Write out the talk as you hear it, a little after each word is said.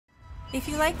If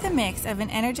you like the mix of an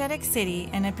energetic city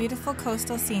and a beautiful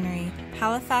coastal scenery,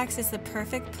 Halifax is the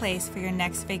perfect place for your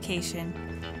next vacation.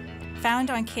 Found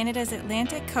on Canada's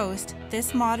Atlantic coast,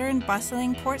 this modern,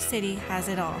 bustling port city has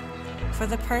it all. For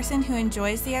the person who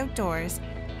enjoys the outdoors,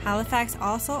 Halifax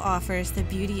also offers the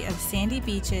beauty of sandy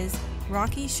beaches,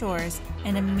 rocky shores,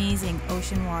 and amazing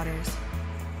ocean waters.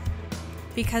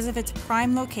 Because of its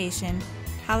prime location,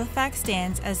 Halifax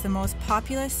stands as the most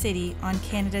populous city on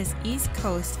Canada's east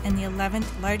coast and the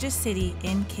 11th largest city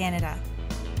in Canada.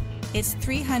 Its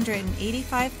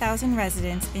 385,000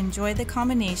 residents enjoy the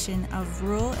combination of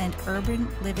rural and urban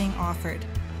living offered,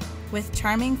 with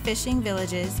charming fishing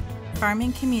villages,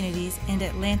 farming communities, and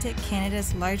Atlantic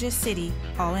Canada's largest city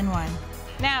all in one.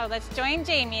 Now let's join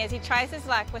Jamie as he tries his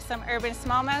luck with some urban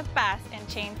smallmouth bass and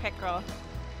chain pickerel.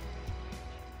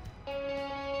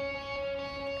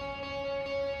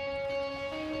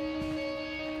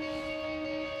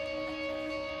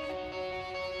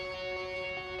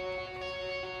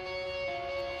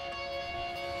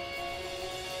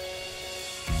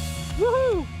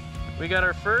 Woohoo! We got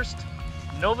our first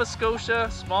Nova Scotia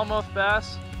smallmouth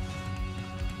bass.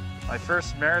 My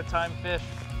first maritime fish.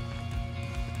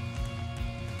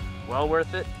 Well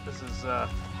worth it. This is a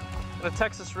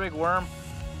Texas rig worm.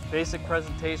 Basic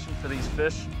presentation for these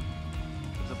fish.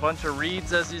 There's a bunch of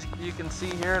reeds as you can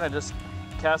see here, and I just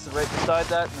cast it right beside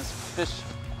that, and this fish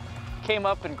came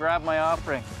up and grabbed my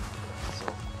offering.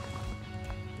 So,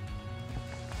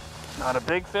 not a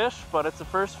big fish, but it's a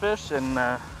first fish, and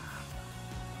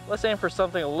let's aim for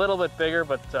something a little bit bigger,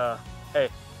 but hey,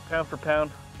 pound for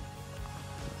pound,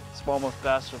 smallmouth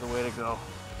bass are the way to go.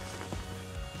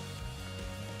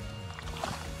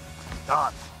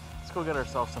 Done. Let's go get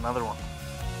ourselves another one.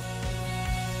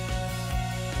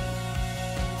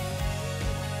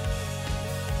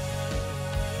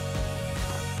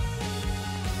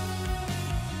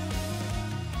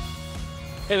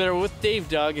 Hey there, with Dave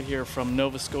Doggett here from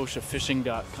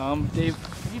NovaScotiaFishing.com. Dave,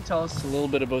 can you tell us a little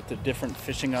bit about the different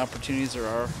fishing opportunities there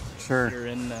are here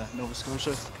in Nova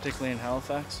Scotia, particularly in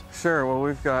Halifax? Sure. Well,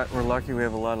 we're lucky we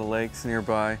have a lot of lakes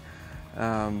nearby.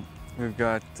 We've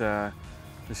got the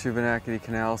Shubenacadie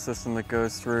Canal system that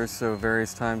goes through, so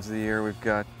various times of the year we've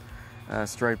got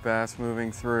striped bass moving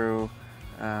through,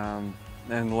 and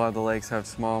a lot of the lakes have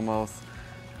smallmouth.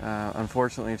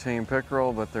 Unfortunately, chain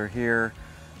pickerel, but they're here.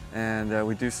 And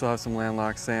we do still have some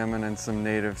landlocked salmon and some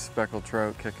native speckled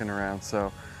trout kicking around.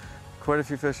 So quite a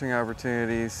few fishing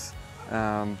opportunities.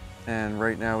 And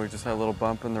right now we just had a little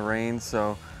bump in the rain,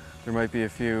 so there might be a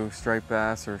few striped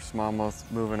bass or smallmouth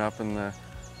moving up in the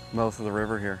mouth of the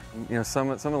river here. You know, some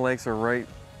of the lakes are right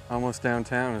almost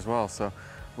downtown as well, so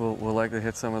we'll likely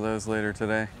hit some of those later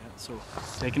today. Yeah, so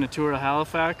taking a tour of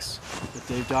Halifax with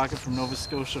Dave Doggett from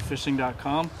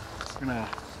NovaScotiaFishing.com. We're gonna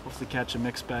hopefully catch a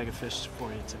mixed bag of fish for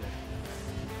you today.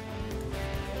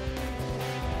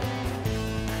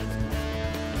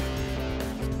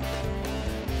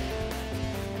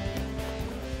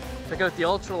 Check out the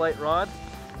ultralight rod.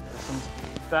 There's some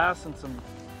bass and some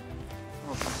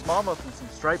smallmouth and some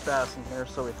striped bass in here,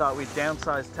 so we thought we'd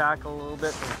downsize tackle a little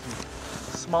bit. There's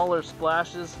some smaller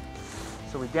splashes,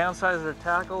 so we downsized our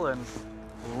tackle, and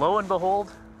lo and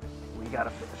behold, we got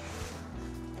a fish.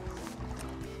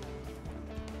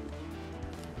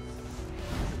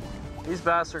 These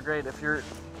bass are great. If you're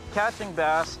catching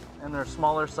bass and they're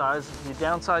smaller size, if you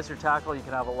downsize your tackle, you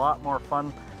can have a lot more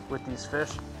fun with these fish.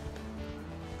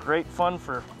 Great fun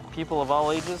for people of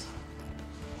all ages.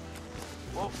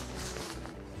 Whoa.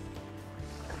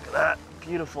 Look at that,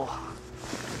 beautiful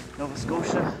Nova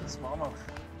Scotia smallmouth.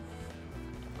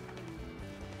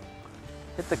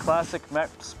 Hit the classic mech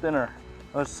spinner.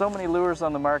 There's so many lures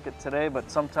on the market today, but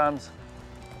sometimes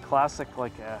classic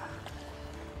like a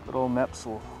good old Meps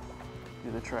will do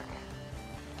the trick.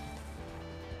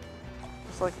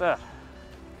 Just like that.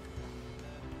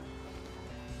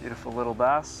 Beautiful little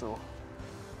bass, so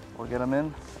we'll get them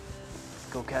in.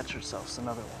 Go catch ourselves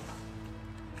another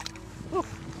one.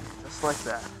 Oof, just like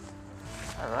that.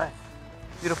 All right.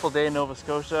 Beautiful day in Nova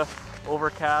Scotia.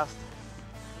 Overcast.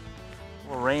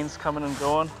 Well, rain's coming and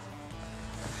going.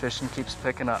 Fishing keeps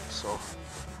picking up, so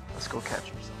let's go catch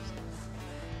ourselves.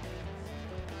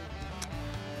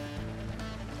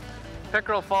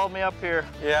 Pickerel followed me up here.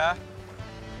 Yeah?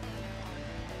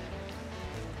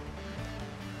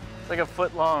 It's like a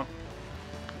foot long.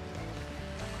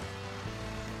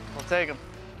 We'll take him.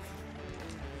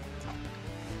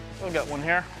 We've got one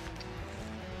here.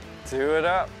 Do it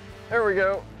up. There we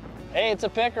go. Hey, it's a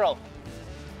pickerel.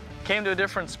 Came to a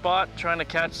different spot trying to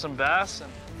catch some bass,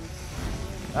 and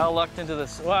I lucked into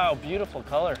this. Wow, beautiful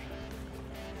color.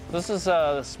 This is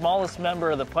the smallest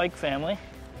member of the pike family.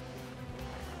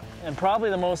 And probably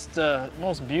the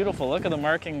most beautiful. Look at the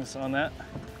markings on that.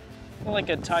 Like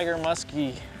a tiger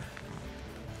musky.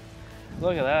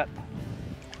 Look at that.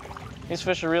 These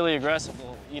fish are really aggressive.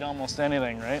 They'll eat almost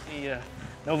anything, right? The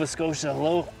Nova Scotia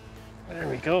low. There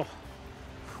we go.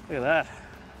 Look at that.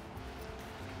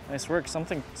 Nice work.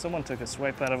 Someone took a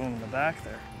swipe out of him in the back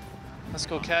there. Let's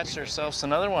go catch ourselves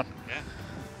another one. Yeah.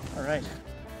 All right.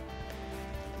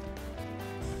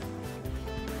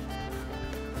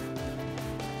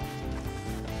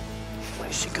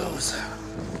 Away she goes.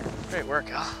 Great work,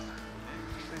 Al.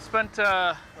 We spent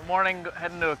the morning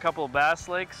heading to a couple of bass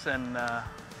lakes and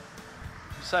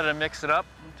decided to mix it up.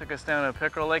 Took us down to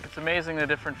Pickerel Lake. It's amazing the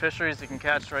different fisheries you can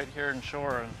catch right here in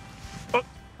shore. And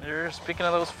oh, speaking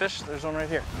of those fish, there's one right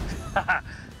here.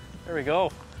 There we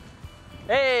go.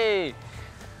 Hey!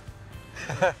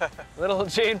 Little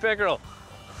chain pickerel.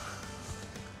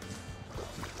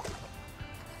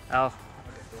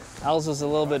 Al's is a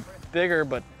little bit bigger,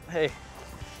 but hey,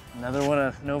 another one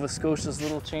of Nova Scotia's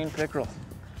little chain pickerel.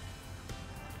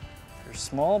 They're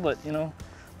small, but you know,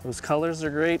 those colors are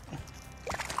great.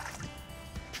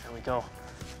 There we go.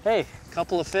 Hey, a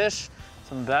couple of fish,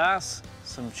 some bass,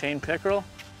 some chain pickerel.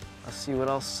 Let's see what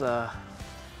else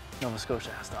Nova Scotia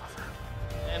has to offer.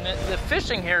 And the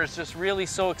fishing here is just really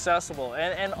so accessible,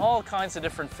 and all kinds of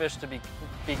different fish to be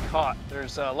caught.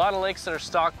 There's a lot of lakes that are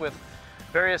stocked with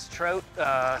various trout,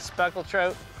 speckled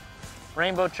trout,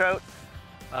 rainbow trout.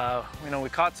 You know, we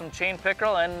caught some chain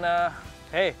pickerel, and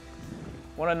hey,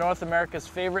 one of North America's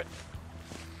favorite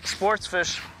sports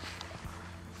fish,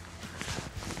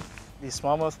 these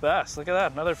smallmouth bass. Look at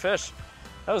that, another fish.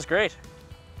 That was great.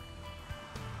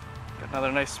 Got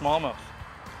another nice smallmouth.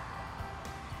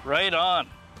 Right on.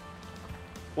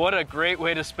 What a great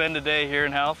way to spend a day here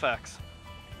in Halifax.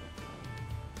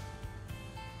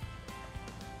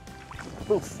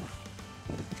 Oof.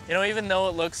 You know, even though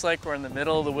it looks like we're in the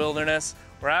middle of the wilderness,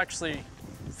 we're actually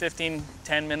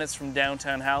 10 minutes from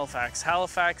downtown Halifax.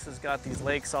 Halifax has got these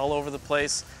lakes all over the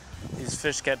place. These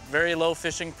fish get very low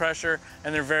fishing pressure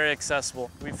and they're very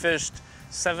accessible. We fished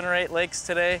 7 or 8 lakes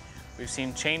today. We've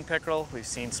seen chain pickerel, we've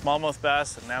seen smallmouth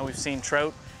bass, and now we've seen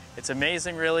trout. It's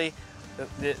amazing, really,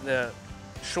 the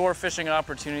shore fishing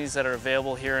opportunities that are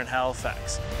available here in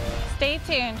Halifax. Stay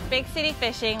tuned. Big City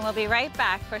Fishing will be right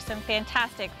back for some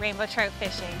fantastic rainbow trout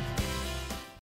fishing.